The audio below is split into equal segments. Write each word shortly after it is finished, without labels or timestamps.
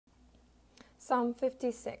Psalm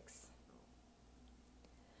 56.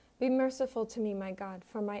 Be merciful to me, my God,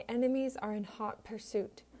 for my enemies are in hot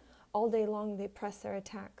pursuit. All day long they press their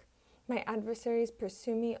attack. My adversaries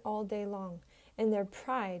pursue me all day long. In their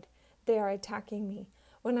pride they are attacking me.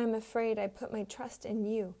 When I'm afraid, I put my trust in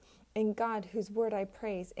you, in God whose word I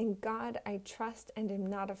praise. In God I trust and am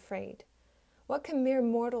not afraid. What can mere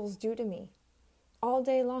mortals do to me? All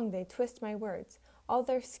day long they twist my words. All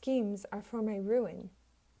their schemes are for my ruin.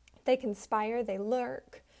 They conspire, they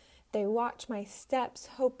lurk, they watch my steps,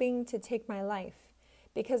 hoping to take my life.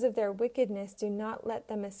 Because of their wickedness, do not let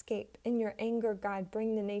them escape. In your anger, God,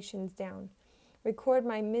 bring the nations down. Record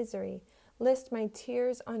my misery. List my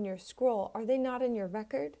tears on your scroll. Are they not in your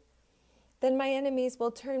record? Then my enemies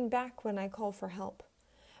will turn back when I call for help.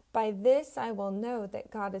 By this I will know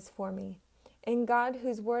that God is for me. In God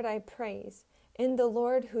whose word I praise. In the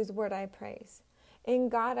Lord whose word I praise. In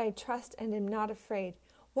God I trust and am not afraid.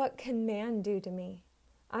 What can man do to me?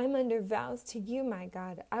 I am under vows to you, my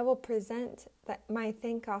God. I will present my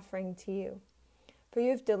thank offering to you. For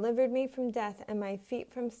you have delivered me from death and my feet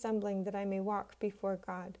from stumbling, that I may walk before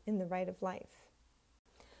God in the right of life.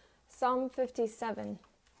 Psalm 57.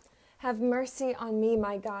 Have mercy on me,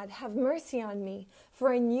 my God. Have mercy on me,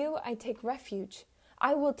 for in you I take refuge.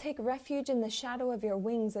 I will take refuge in the shadow of your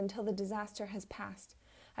wings until the disaster has passed.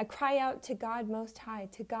 I cry out to God Most High,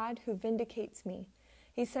 to God who vindicates me.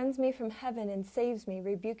 He sends me from heaven and saves me,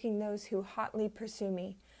 rebuking those who hotly pursue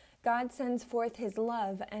me. God sends forth his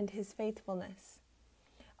love and his faithfulness.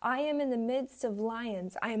 I am in the midst of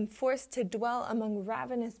lions. I am forced to dwell among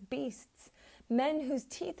ravenous beasts, men whose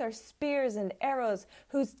teeth are spears and arrows,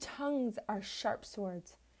 whose tongues are sharp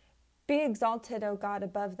swords. Be exalted, O God,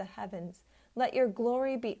 above the heavens. Let your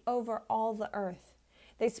glory be over all the earth.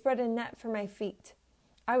 They spread a net for my feet.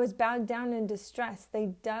 I was bowed down in distress. They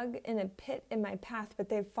dug in a pit in my path, but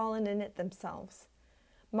they've fallen in it themselves.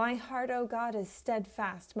 My heart, O God, is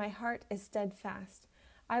steadfast. My heart is steadfast.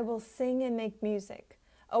 I will sing and make music.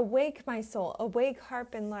 Awake, my soul. Awake,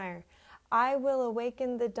 harp and lyre. I will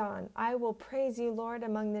awaken the dawn. I will praise you, Lord,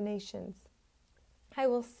 among the nations. I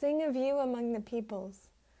will sing of you among the peoples.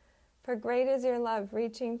 For great is your love,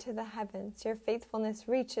 reaching to the heavens. Your faithfulness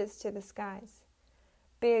reaches to the skies.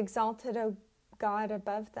 Be exalted, O God,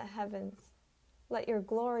 above the heavens. Let your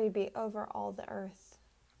glory be over all the earth.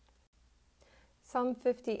 Psalm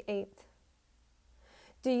 58.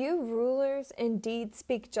 Do you rulers indeed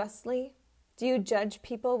speak justly? Do you judge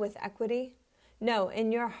people with equity? No,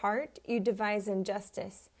 in your heart you devise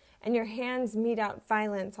injustice, and your hands mete out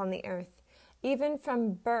violence on the earth. Even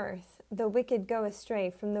from birth the wicked go astray.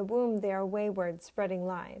 From the womb they are wayward, spreading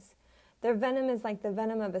lies. Their venom is like the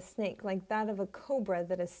venom of a snake, like that of a cobra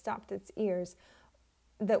that has stopped its ears,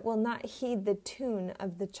 that will not heed the tune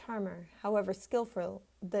of the charmer, however skillful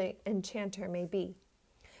the enchanter may be.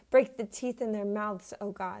 Break the teeth in their mouths,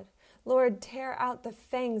 O God. Lord, tear out the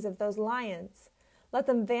fangs of those lions. Let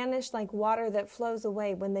them vanish like water that flows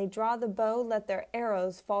away. When they draw the bow, let their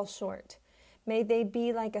arrows fall short. May they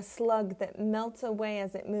be like a slug that melts away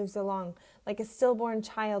as it moves along, like a stillborn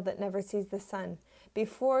child that never sees the sun.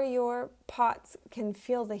 Before your pots can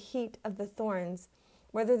feel the heat of the thorns,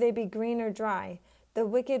 whether they be green or dry, the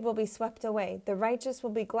wicked will be swept away. The righteous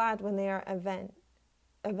will be glad when they are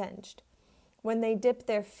avenged, when they dip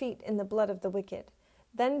their feet in the blood of the wicked.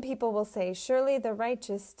 Then people will say, surely the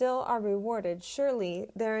righteous still are rewarded. Surely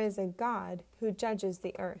there is a God who judges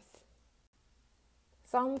the earth.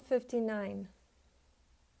 Psalm 59.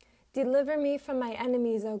 Deliver me from my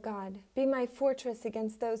enemies, O God. Be my fortress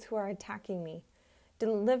against those who are attacking me.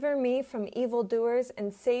 Deliver me from evildoers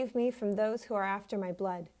and save me from those who are after my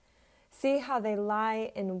blood. See how they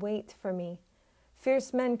lie in wait for me.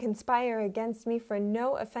 Fierce men conspire against me for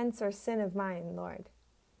no offense or sin of mine, Lord.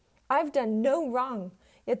 I've done no wrong,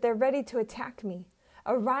 yet they're ready to attack me.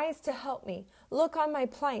 Arise to help me. Look on my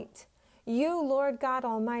plight. You, Lord God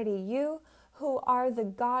Almighty, you who are the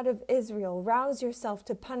God of Israel, rouse yourself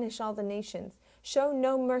to punish all the nations. Show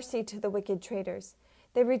no mercy to the wicked traitors.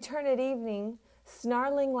 They return at evening,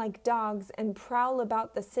 snarling like dogs, and prowl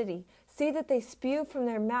about the city. See that they spew from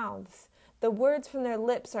their mouths. The words from their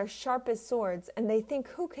lips are sharp as swords, and they think,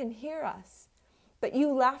 who can hear us? But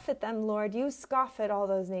you laugh at them, Lord. You scoff at all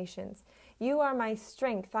those nations. You are my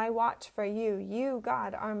strength. I watch for you. You,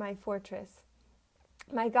 God, are my fortress,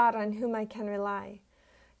 my God on whom I can rely.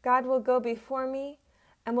 God will go before me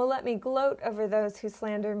and will let me gloat over those who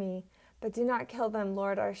slander me. But do not kill them,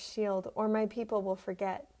 Lord, our shield, or my people will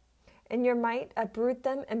forget. In your might, uproot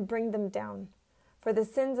them and bring them down. For the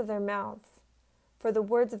sins of their mouths, for the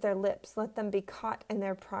words of their lips, let them be caught in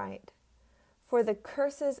their pride. For the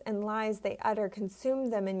curses and lies they utter, consume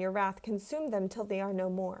them in your wrath, consume them till they are no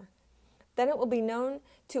more. Then it will be known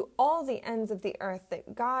to all the ends of the earth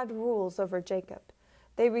that God rules over Jacob.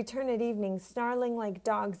 They return at evening, snarling like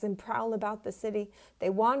dogs, and prowl about the city. They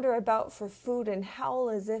wander about for food and howl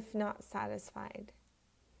as if not satisfied.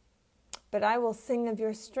 But I will sing of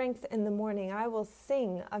your strength in the morning. I will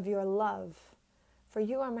sing of your love. For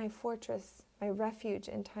you are my fortress, my refuge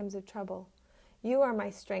in times of trouble. You are my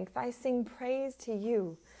strength. I sing praise to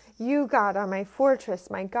you. You, God, are my fortress,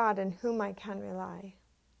 my God, in whom I can rely.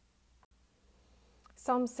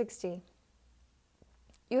 Psalm 60.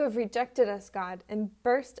 You have rejected us, God, and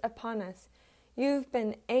burst upon us. You've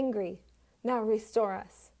been angry. Now restore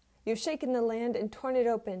us. You've shaken the land and torn it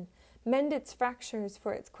open. Mend its fractures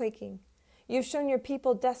for its quaking. You've shown your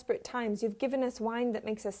people desperate times. You've given us wine that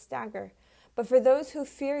makes us stagger. But for those who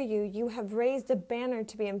fear you, you have raised a banner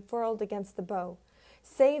to be unfurled against the bow.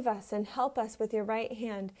 Save us and help us with your right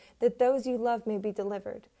hand, that those you love may be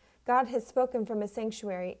delivered. God has spoken from a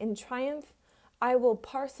sanctuary. In triumph, I will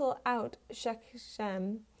parcel out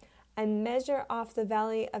Shechem and measure off the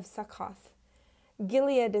valley of Succoth.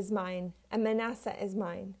 Gilead is mine, and Manasseh is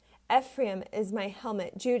mine. Ephraim is my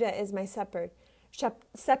helmet. Judah is my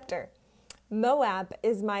scepter. Moab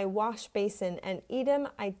is my wash basin, and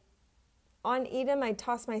on Edom I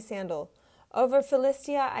toss my sandal. Over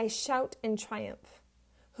Philistia I shout in triumph.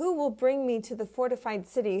 Who will bring me to the fortified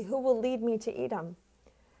city? Who will lead me to Edom?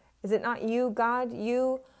 Is it not you, God,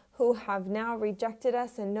 you who have now rejected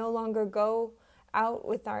us and no longer go out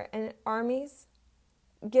with our armies?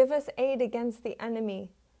 Give us aid against the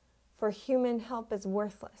enemy, for human help is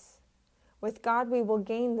worthless. With God we will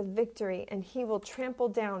gain the victory, and he will trample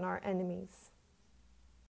down our enemies.